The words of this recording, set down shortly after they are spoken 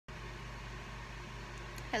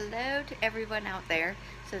Hello to everyone out there.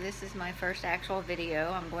 So this is my first actual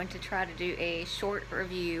video. I'm going to try to do a short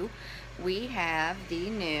review. We have the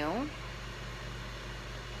new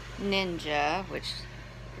Ninja, which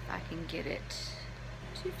if I can get it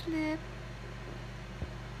to flip.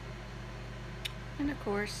 And of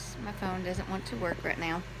course my phone doesn't want to work right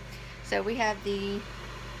now. So we have the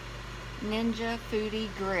Ninja Foodie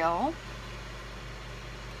Grill.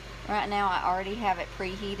 Right now I already have it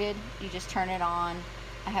preheated. You just turn it on.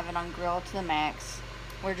 I have it on grill to the max.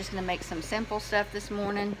 We're just gonna make some simple stuff this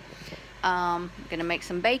morning. Gonna make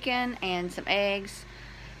some bacon and some eggs,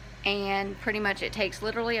 and pretty much it takes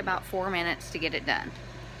literally about 4 minutes to get it done.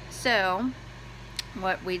 So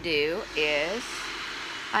what we do is,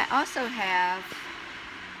 I also have,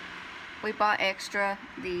 we bought extra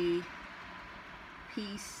the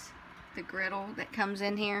piece, the griddle that comes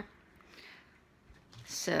in here.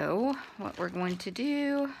 So what we're going to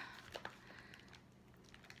do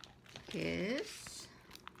is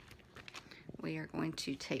we are going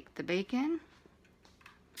to take the bacon,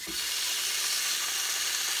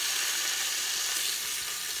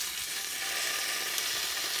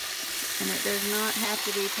 and it does not have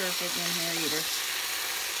to be perfect in here either,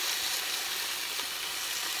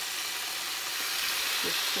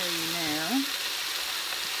 just so you know.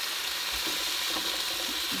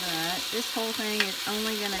 But this whole thing is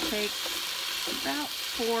only going to take about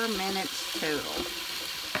 4 minutes total.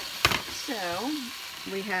 So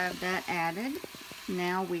we have that added.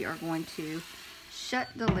 Now we are going to shut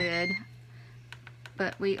the lid,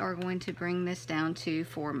 but we are going to bring this down to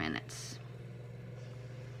 4 minutes.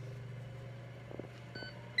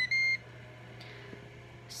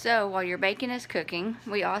 So while your bacon is cooking,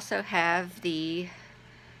 we also have the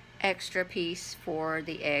extra piece for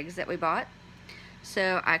the eggs that we bought.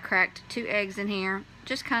 So I cracked 2 eggs in here,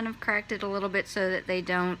 just kind of cracked it a little bit so that they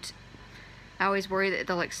don't, I always worry that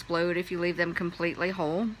they'll explode if you leave them completely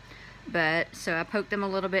whole. But so I poked them a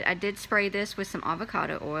little bit. I did spray this with some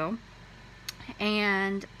avocado oil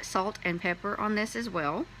and salt and pepper on this as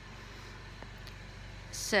well.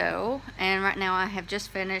 So, and right now I have just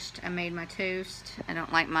finished. I made my toast. I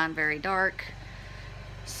don't like mine very dark,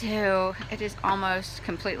 so it is almost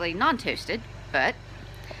completely non-toasted. But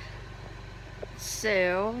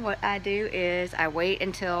so what I do is I wait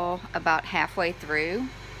until about halfway through.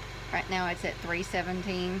 Right now it's at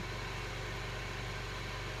 317.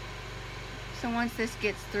 So once this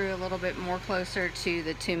gets through a little bit more closer to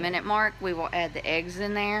the 2-minute mark, we will add the eggs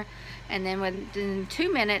in there. And then within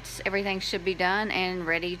 2 minutes, everything should be done and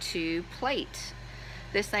ready to plate.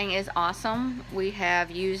 This thing is awesome. We have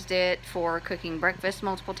used it for cooking breakfast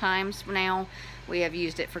multiple times now. We have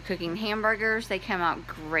used it for cooking hamburgers. They come out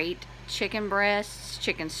great. Chicken breasts,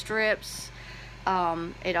 chicken strips.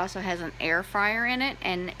 It also has an air fryer in it,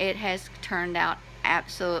 and it has turned out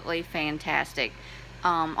absolutely fantastic.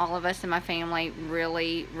 All of us in my family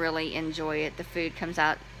really enjoy it. The food comes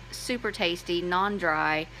out super tasty,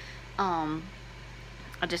 non-dry. I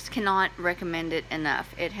just cannot recommend it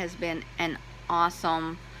enough. It has been an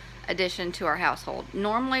awesome addition to our household.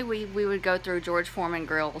 Normally we would go through George Foreman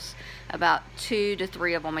grills, about 2 to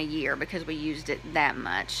 3 of them a year, because we used it that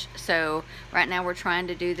much. So right now we're trying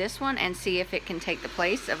to do this one and see if it can take the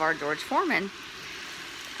place of our George Foreman.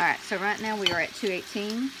 Alright, so right now we are at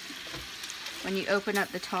 218. When you open up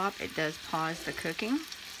the top, it does pause the cooking.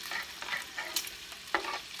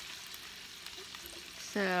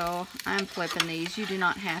 So I'm flipping these. You do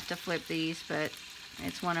not have to flip these, but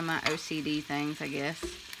it's one of my OCD things, I guess.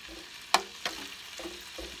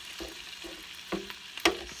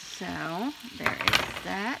 So there is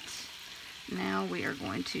that. Now we are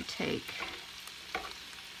going to take,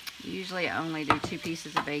 usually I only do 2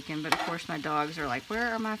 pieces of bacon, but of course my dogs are like,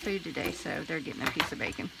 where are my food today? So they're getting a piece of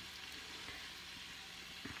bacon.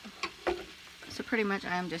 So pretty much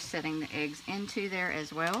I'm just setting the eggs into there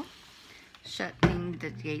as well, shutting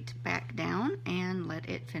the gate back down and let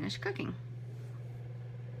it finish cooking.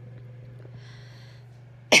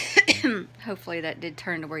 Hopefully that did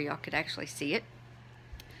turn to where y'all could actually see it.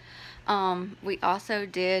 We also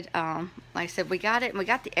did, like I said, we got it, and we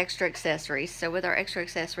got the extra accessories. So with our extra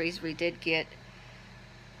accessories, we did get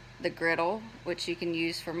the griddle, which you can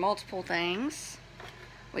use for multiple things.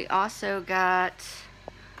 We also got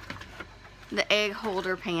the egg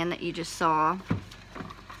holder pan that you just saw.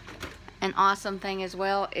 An awesome thing as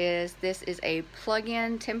well is this is a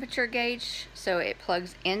plug-in temperature gauge, so it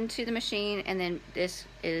plugs into the machine, and then this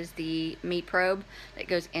is the meat probe that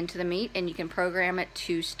goes into the meat, and you can program it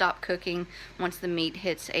to stop cooking once the meat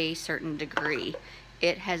hits a certain degree.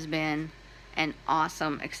 It has been an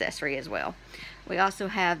awesome accessory as well. We also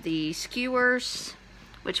have the skewers,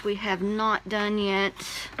 which we have not done yet.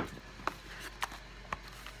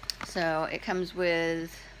 So it comes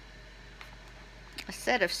with a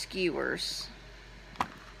set of skewers.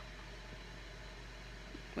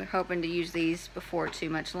 We're hoping to use these before too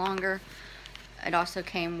much longer. It also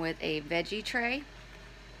came with a veggie tray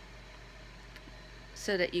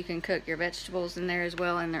so that you can cook your vegetables in there as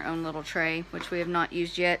well in their own little tray, which we have not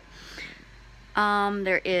used yet.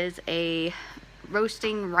 There is a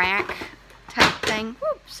roasting rack type thing,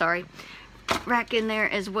 rack in there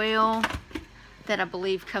as well, that I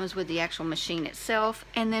believe comes with the actual machine itself.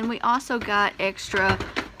 And then we also got extra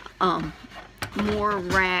more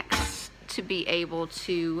racks to be able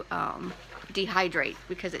to dehydrate,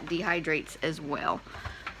 because it dehydrates as well.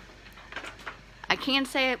 I can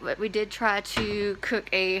say it, but we did try to cook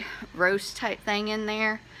a roast type thing in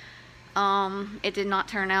there. It did not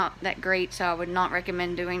turn out that great, so I would not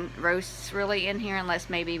recommend doing roasts really in here unless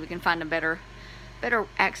maybe we can find a better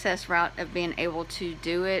access route of being able to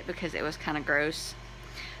do it, because it was kind of gross.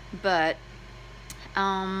 But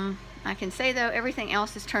I can say though, everything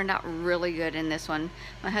else has turned out really good in this one.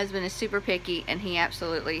 My husband is super picky and he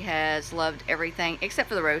absolutely has loved everything except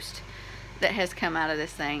for the roast that has come out of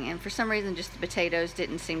this thing. And for some reason just the potatoes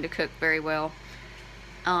didn't seem to cook very well.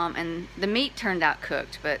 And the meat turned out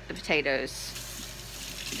cooked, but the potatoes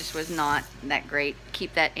just was not that great.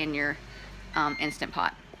 Keep that in your Instant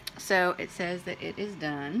Pot. So it says that it is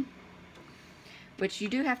done, which you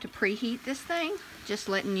do have to preheat this thing, just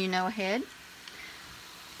letting you know ahead.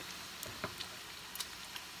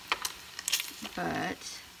 But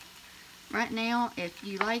right now, if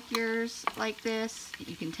you like yours like this,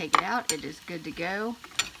 you can take it out. It is good to go.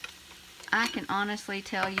 I can honestly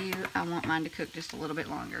tell you I want mine to cook just a little bit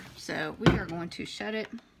longer. So we are going to shut it.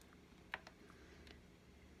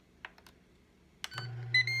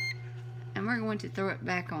 And we're going to throw it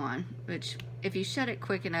back on, which if you shut it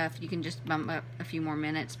quick enough, you can just bump up a few more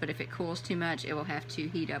minutes. But if it cools too much, it will have to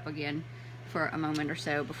heat up again for a moment or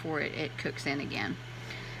so before it cooks in again.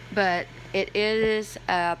 But it is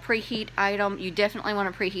a preheat item. You definitely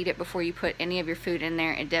want to preheat it before you put any of your food in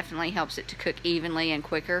there. It definitely helps it to cook evenly and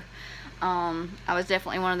quicker. I was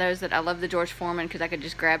definitely one of those that I love the George Foreman because I could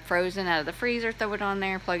just grab frozen out of the freezer, throw it on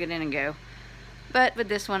there, plug it in and go. But with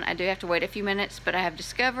this one, I do have to wait a few minutes, but I have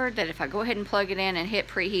discovered that if I go ahead and plug it in and hit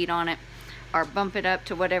preheat on it, or bump it up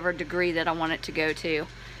to whatever degree that I want it to go to,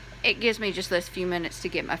 it gives me just those few minutes to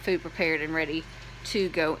get my food prepared and ready to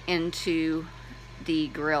go into the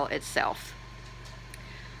grill itself.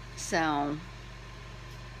 So,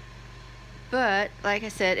 but like I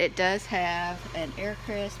said, it does have an air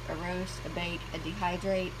crisp, a roast, a bake, a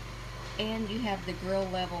dehydrate, and you have the grill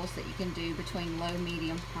levels that you can do between low,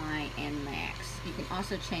 medium, high, and max. You can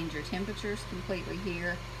also change your temperatures completely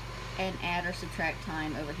here and add or subtract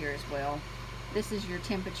time over here as well. This is your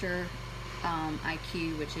temperature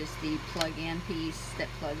IQ, which is the plug-in piece that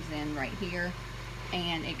plugs in right here,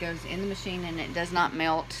 and it goes in the machine and it does not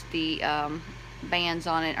melt. The bands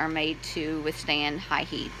on it are made to withstand high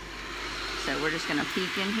heat. So we're just gonna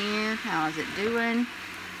peek in here. How is it doing?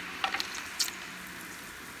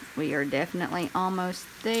 We are definitely almost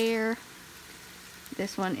there.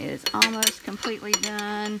 This one is almost completely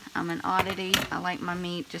done. I'm an oddity. I like my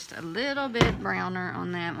meat just a little bit browner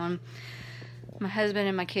on that one. My husband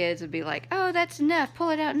and my kids would be like, oh, that's enough, pull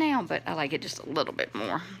it out now. But I like it just a little bit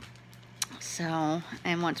more. So,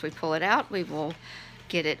 and once we pull it out, we will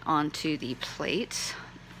get it onto the plate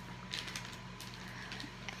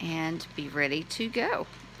and be ready to go.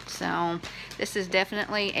 So this is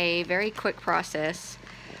definitely a very quick process.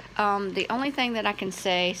 The only thing that I can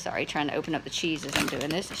say, sorry, trying to open up the cheese as I'm doing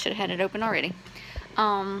this. I should have had it open already.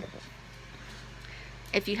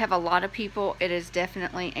 If you have a lot of people, it is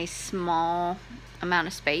definitely a small amount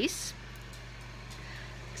of space.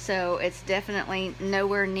 So it's definitely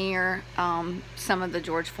nowhere near some of the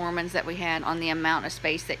George Foremans that we had on the amount of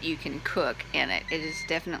space that you can cook in it. It is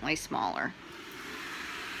definitely smaller.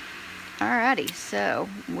 Alrighty, so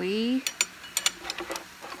we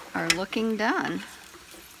are looking done.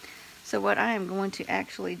 So what I am going to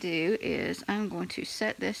actually do is I'm going to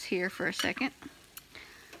set this here for a second.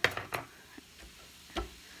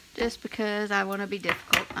 Just because I want to be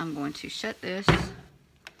difficult, I'm going to shut this,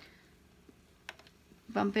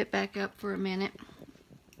 bump it back up for a minute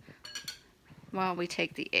while we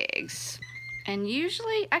take the eggs. And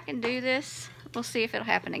usually I can do this. We'll see if it'll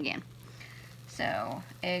happen again. So,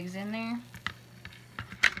 eggs in there.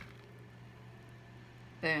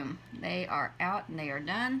 Boom. They are out and they are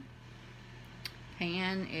done.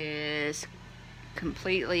 Pan is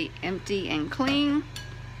completely empty and clean.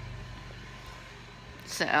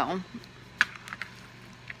 So,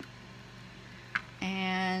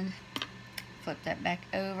 and flip that back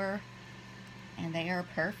over, and they are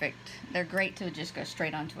perfect. They're great to just go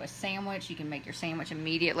straight onto a sandwich. You can make your sandwich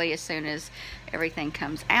immediately as soon as everything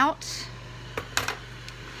comes out.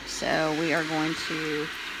 So we are going to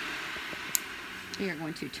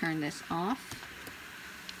turn this off.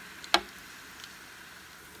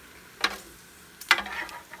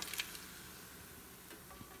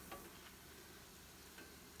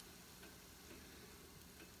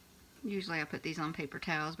 Usually I put these on paper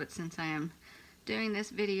towels, but since I am doing this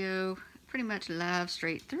video pretty much live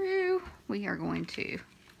straight through, we are going to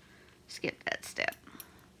skip that step.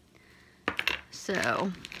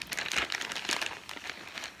 So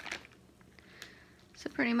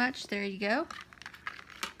pretty much there you go.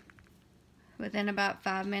 Within about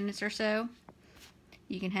 5 minutes or so,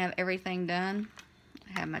 you can have everything done.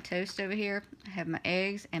 I have my toast over here, I have my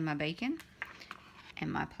eggs and my bacon,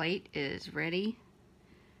 and my plate is ready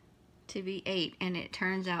to be ate, and it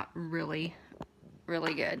turns out really,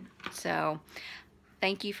 really good. So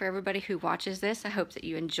thank you for everybody who watches this. I hope that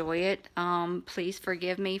you enjoy it. Please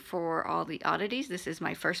forgive me for all the oddities. This is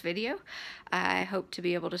my first video. I hope to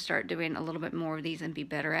be able to start doing a little bit more of these and be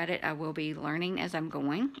better at it. I will be learning as I'm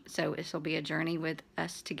going, so this will be a journey with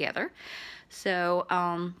us together. So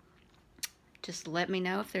just let me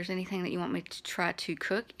know if there's anything that you want me to try to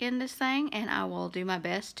cook in this thing, and I will do my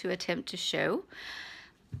best to attempt to show.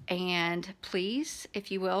 And please, if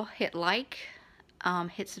you will, hit like,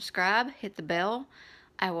 hit subscribe, hit the bell.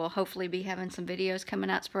 I will hopefully be having some videos coming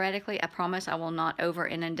out sporadically. I promise I will not over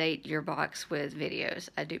inundate your box with videos.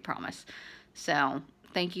 I do promise. So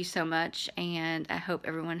thank you so much, and I hope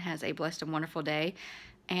everyone has a blessed and wonderful day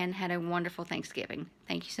and had a wonderful Thanksgiving.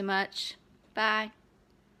 Thank you so much. Bye.